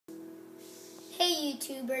Hey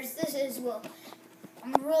YouTubers, this is Will.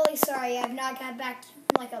 I'm really sorry I've not got back to you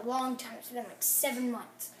in like a long time. It's been like 7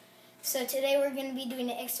 months. So today we're going to be doing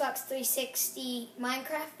an Xbox 360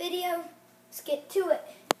 Minecraft video. Let's get to it.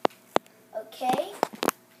 Okay.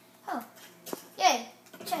 Oh, yay,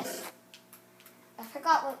 chest. I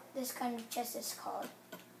forgot what this kind of chest is called.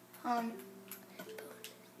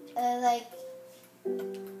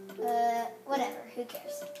 Whatever, who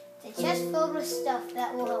cares? It's a chest filled with stuff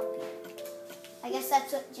that will help you. I guess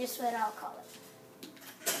that's just what I'll call it.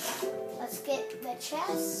 Let's get the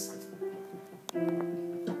chest.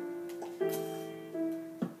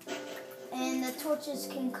 And the torches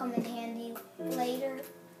can come in handy later.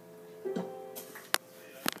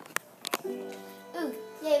 Ooh,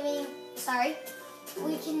 yeah,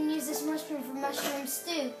 we can use this mushroom for mushroom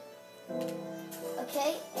stew.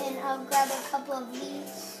 Okay, and I'll grab a couple of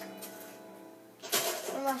these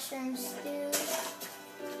for mushroom stew.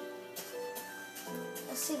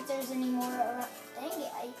 Let's see if there's any more around. Dang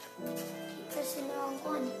it, I keep pressing the wrong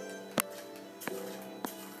one.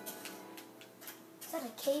 Is that a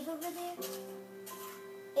cave over there?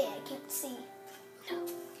 Yeah, I can't see. No.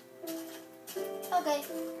 Okay,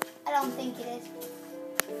 I don't think it is.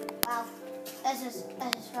 Wow, that's just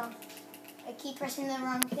wrong. I keep pressing the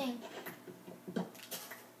wrong thing.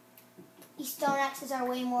 These stone axes are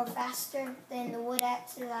way more faster than the wood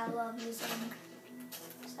axes I love using.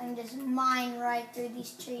 So I can just mine right through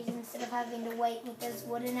these trees instead of having to wait with those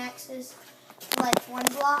wooden axes for like one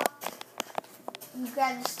block. You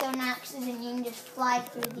grab the stone axes and you can just fly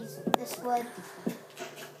through this wood.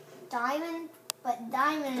 Diamond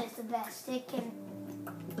is the best. It can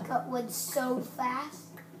cut wood so fast.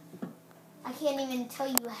 I can't even tell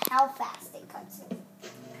you how fast it cuts it.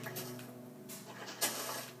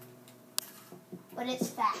 But it's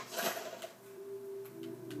fast.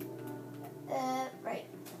 Right.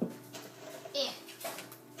 Yeah.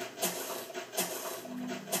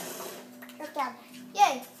 Drop down there.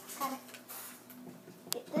 Yay! Got it.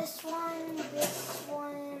 Get this one,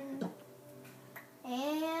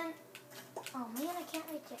 and oh man, I can't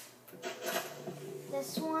reach it.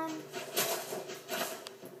 This one,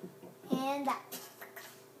 and that.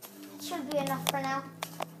 That should be enough for now.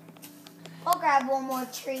 I'll grab one more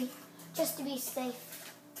tree, just to be safe.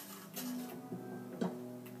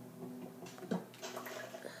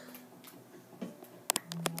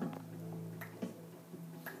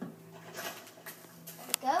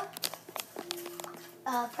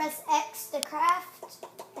 Press X to craft,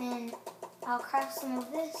 and I'll craft some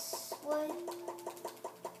of this wood.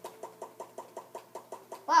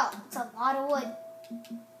 Wow, it's a lot of wood.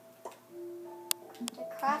 The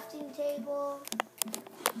crafting table.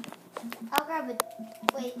 I'll grab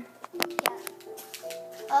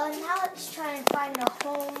now let's try and find a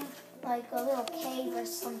home, like a little cave or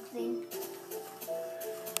something.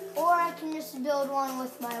 Or I can just build one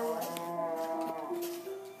with my wood.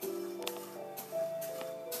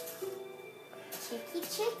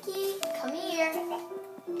 Chicky, come here.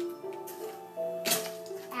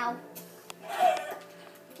 Ow.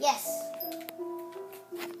 Yes.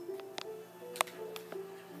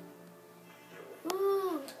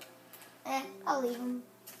 Ooh. I'll leave him.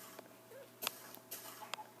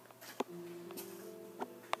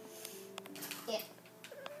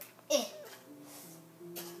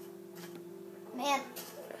 Man.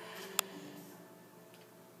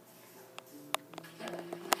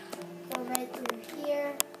 Go right through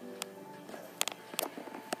here.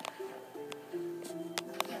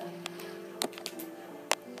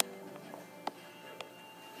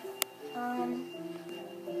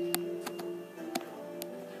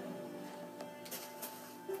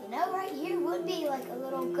 Right here would be like a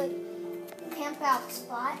little good camp out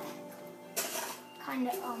spot. Kind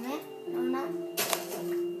of, oh man, no,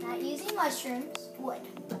 not using mushrooms, wood.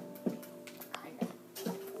 Kind of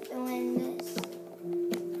doing this.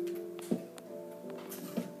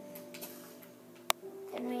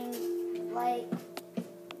 Doing like,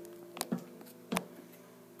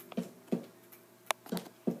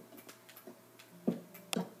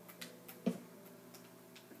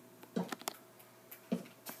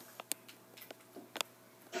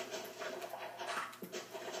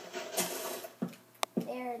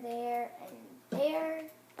 there, and there.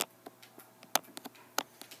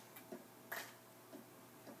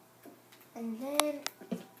 And then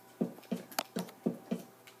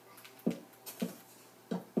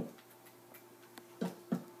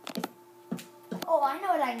oh, I know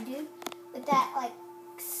what I can do with that, like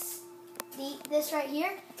this right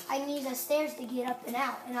here. I can use the stairs to get up and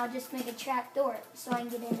out, and I'll just make a trap door so I can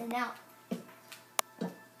get in and out.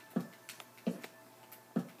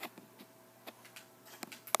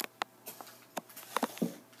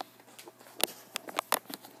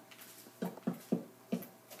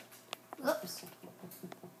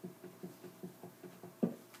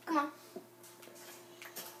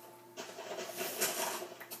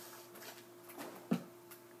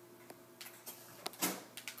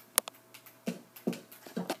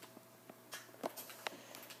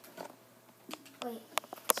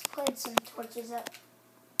 torches up.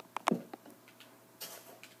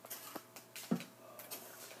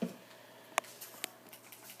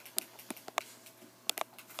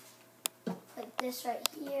 Like this right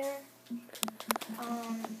here.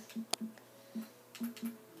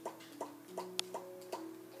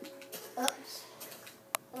 Oops.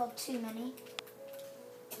 A little too many.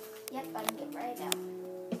 Yep, I can get right out.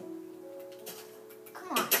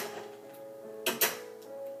 Come on.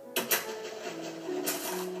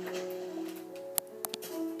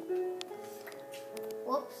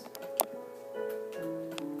 Whoops.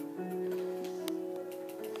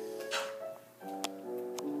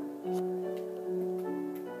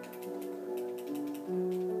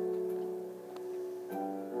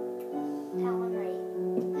 That one right.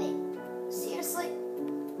 Like, seriously?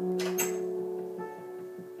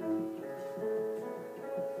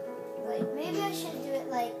 Like, maybe I should do it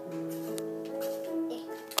like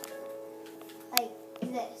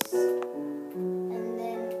this. And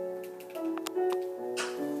then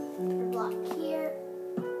the block here.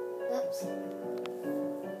 Oops.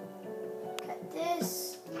 Cut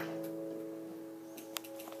this.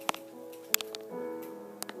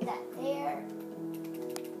 That there.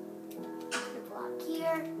 The block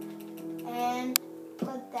here. And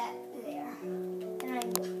put that there. And I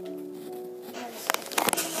go.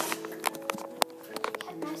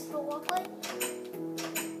 Nice little walkway.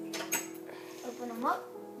 Open them up.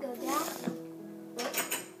 Go down.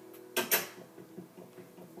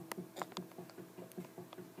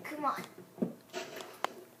 Come on.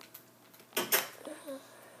 There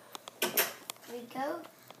we go.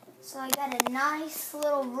 So I got a nice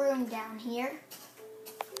little room down here.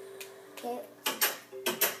 Okay.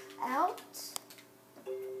 Out.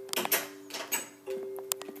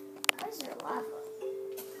 Why is there lava?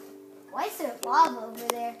 Why is there lava over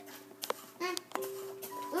there?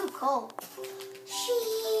 Ooh, coal.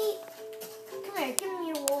 Sheep. Come here, give me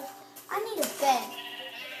your wool. I need a bed.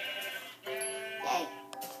 Yay.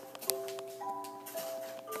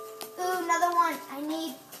 Ooh, another one. I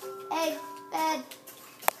need egg, bed.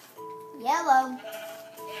 Yellow.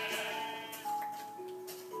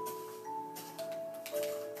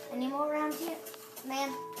 Any more around here?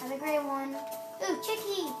 Man, another gray one. Ooh,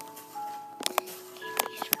 chickie.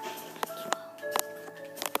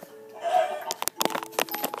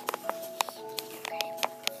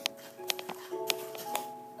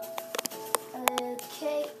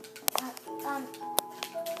 Okay. Come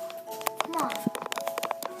on.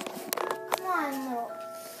 Come on, little.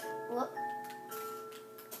 Look.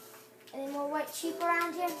 Any more white sheep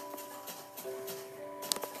around here?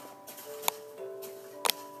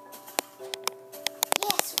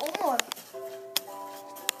 Yes, one more.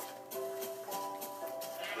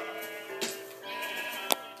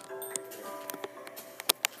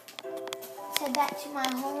 Let's head back to my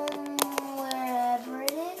home, wherever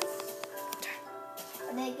it is.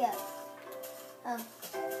 Where'd they go? Oh,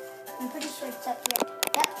 I'm pretty sure it's up here.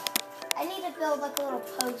 Yep. I need to build like a little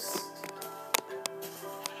post.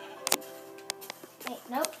 Wait,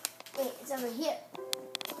 nope. Wait, it's over here.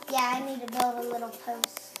 Yeah, I need to build a little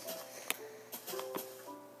post.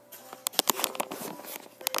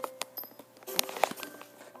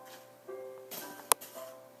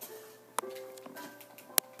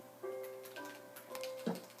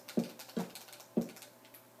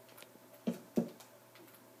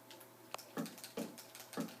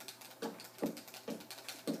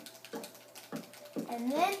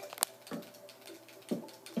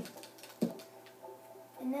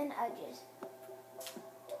 And then I just,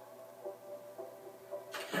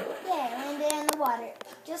 landed in the water,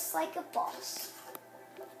 just like a boss.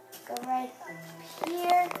 Go right up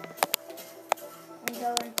here, and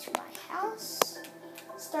go into my house.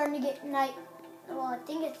 It's starting to get night, well, I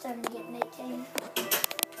think it's starting to get nighttime.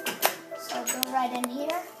 So I'll go right in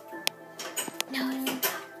here,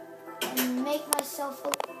 and make myself a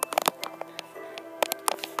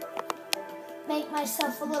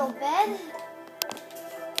little bed.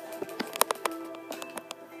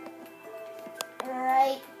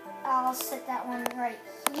 Right, I'll set that one right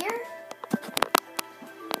here.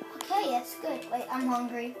 Okay, that's good. Wait, I'm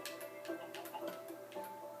hungry.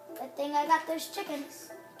 Good thing I got those chickens.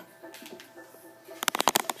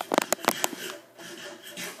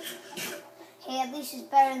 Hey, at least it's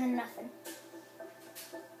better than nothing.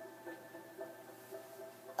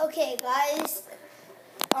 Okay, guys.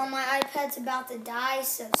 My iPad's about to die,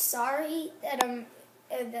 so sorry that I'm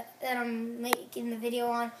making the video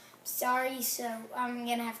on. Sorry, so I'm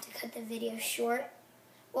gonna have to cut the video short.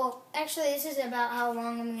 Well, actually, this is about how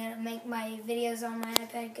long I'm gonna make my videos on my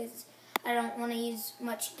iPad because I don't want to use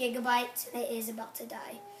much gigabytes, and it is about to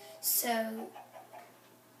die. So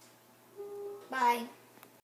Bye.